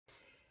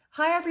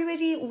Hi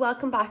everybody,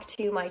 welcome back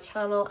to my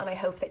channel and I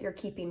hope that you're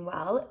keeping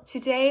well.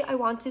 Today I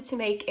wanted to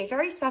make a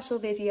very special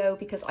video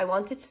because I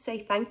wanted to say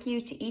thank you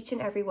to each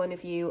and every one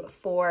of you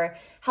for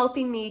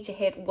helping me to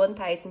hit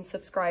 1,000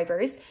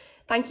 subscribers.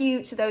 Thank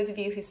you to those of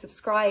you who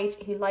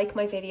subscribed, who like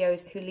my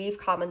videos, who leave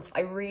comments.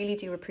 I really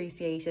do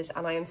appreciate it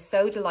and I am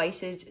so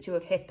delighted to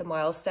have hit the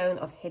milestone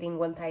of hitting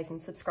 1,000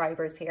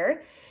 subscribers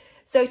here.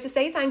 So to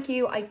say thank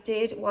you, I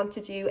did want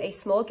to do a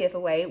small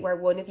giveaway where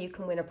one of you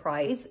can win a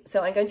prize.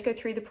 So I'm going to go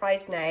through the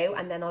prize now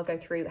and then I'll go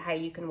through how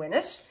you can win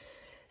it.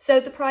 So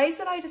the prize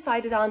that I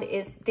decided on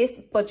is this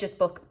budget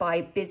book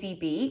by Busy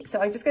Bee. So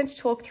I'm just going to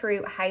talk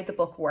through how the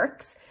book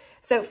works.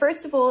 So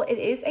first of all, it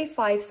is a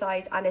 5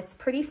 size and it's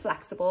pretty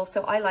flexible.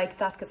 So I like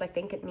that because I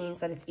think it means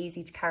that it's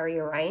easy to carry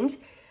around.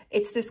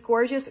 It's this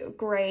gorgeous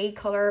grey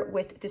colour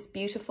with this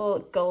beautiful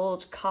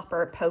gold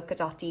copper polka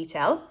dot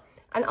detail.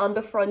 And on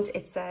the front,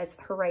 it says,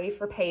 hooray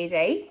for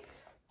payday.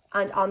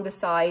 And on the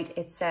side,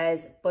 it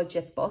says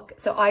budget book.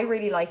 So I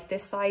really like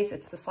this size.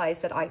 It's the size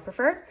that I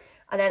prefer.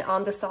 And then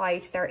on the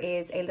side, there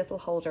is a little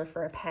holder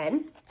for a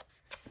pen.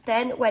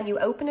 Then when you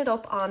open it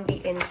up on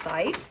the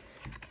inside,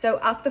 so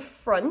at the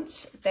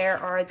front, there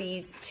are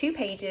these 2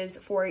 pages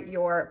for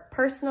your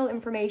personal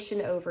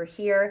information over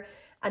here.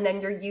 And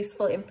then your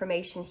useful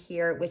information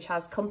here, which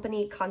has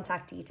company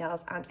contact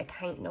details and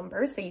account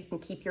numbers. So you can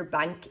keep your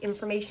bank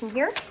information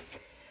here.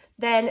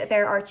 Then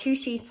there are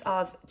 2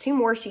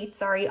 more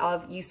sheets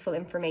of useful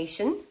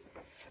information.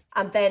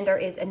 And then there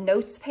is a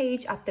notes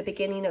page at the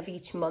beginning of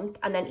each month.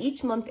 And then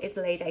each month is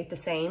laid out the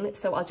same.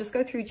 So I'll just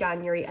go through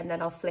January and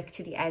then I'll flick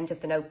to the end of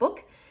the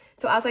notebook.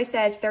 So as I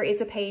said, there is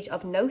a page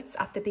of notes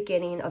at the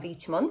beginning of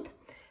each month.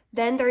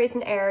 Then there is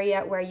an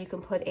area where you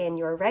can put in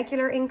your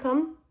regular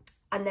income.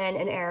 And then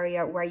an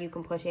area where you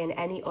can put in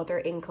any other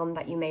income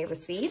that you may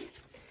receive.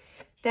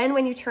 Then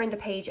when you turn the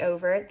page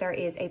over, there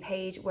is a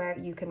page where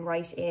you can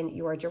write in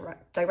your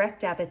direct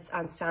debits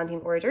and standing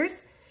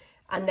orders,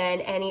 and then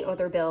any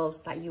other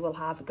bills that you will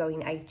have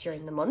going out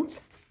during the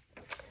month.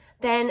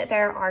 Then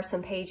there are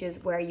some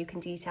pages where you can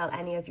detail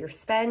any of your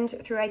spend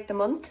throughout the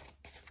month.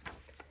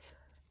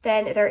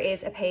 Then there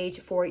is a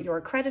page for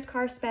your credit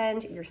card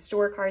spend, your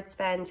store card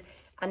spend,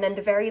 and then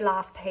the very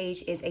last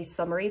page is a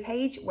summary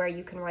page where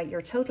you can write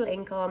your total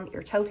income,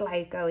 your total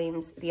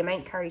outgoings, the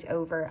amount carried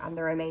over, and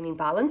the remaining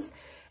balance.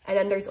 And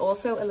then there's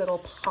also a little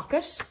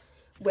pocket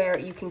where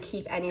you can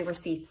keep any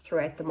receipts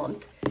throughout the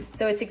month.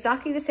 So it's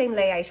exactly the same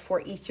layout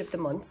for each of the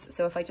months.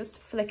 So if I just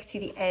flick to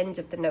the end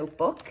of the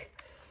notebook,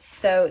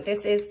 so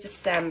this is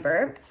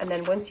December. And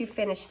then once you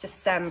finish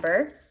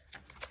December,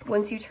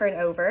 once you turn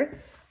over,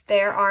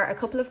 there are a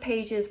couple of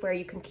pages where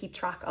you can keep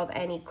track of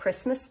any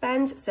Christmas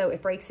spend. So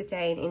it breaks it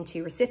down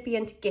into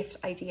recipient,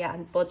 gift idea,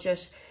 and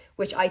budget,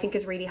 which I think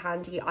is really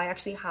handy. I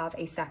actually have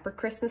a separate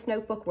Christmas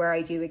notebook where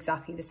I do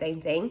exactly the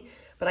same thing,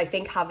 but I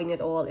think having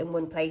it all in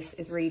one place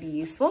is really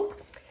useful.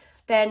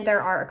 Then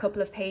there are a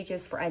couple of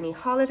pages for any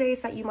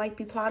holidays that you might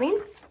be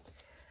planning.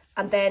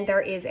 And then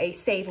there is a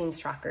savings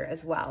tracker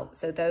as well.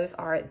 So those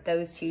are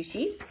those 2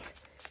 sheets.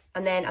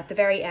 And then at the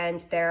very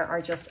end, there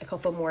are just a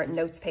couple more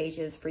notes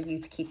pages for you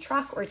to keep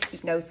track or to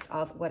keep notes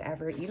of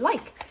whatever you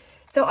like.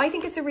 So I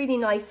think it's a really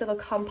nice little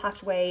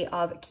compact way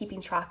of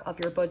keeping track of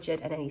your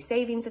budget and any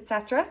savings,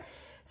 etc.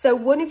 So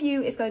one of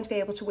you is going to be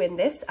able to win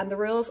this, and the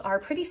rules are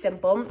pretty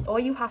simple. All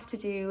you have to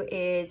do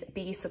is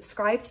be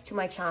subscribed to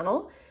my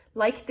channel,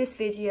 like this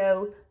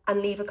video,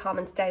 and leave a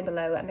comment down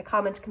below. And the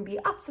comment can be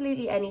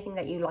absolutely anything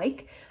that you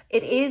like.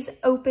 It is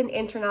open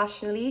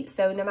internationally,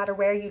 so no matter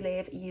where you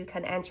live, you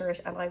can enter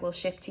it and I will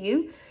ship to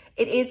you.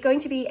 It is going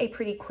to be a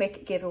pretty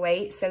quick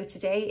giveaway. So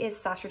today is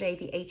Saturday,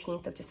 the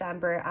 18th of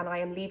December, and I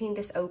am leaving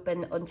this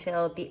open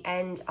until the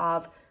end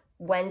of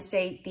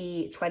Wednesday,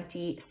 the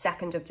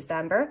 22nd of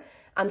December.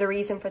 And the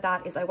reason for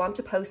that is I want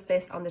to post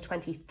this on the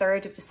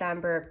 23rd of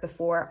December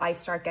before I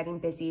start getting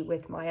busy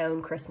with my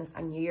own Christmas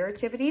and New Year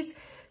activities.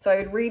 So I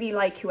would really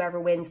like whoever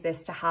wins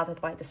this to have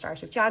it by the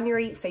start of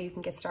January so you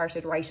can get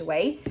started right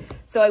away.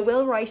 So I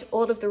will write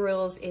all of the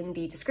rules in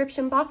the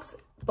description box,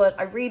 but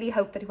I really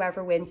hope that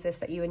whoever wins this,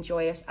 that you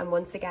enjoy it. And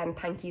once again,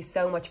 thank you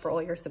so much for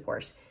all your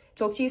support.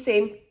 Talk to you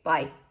soon.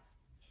 Bye.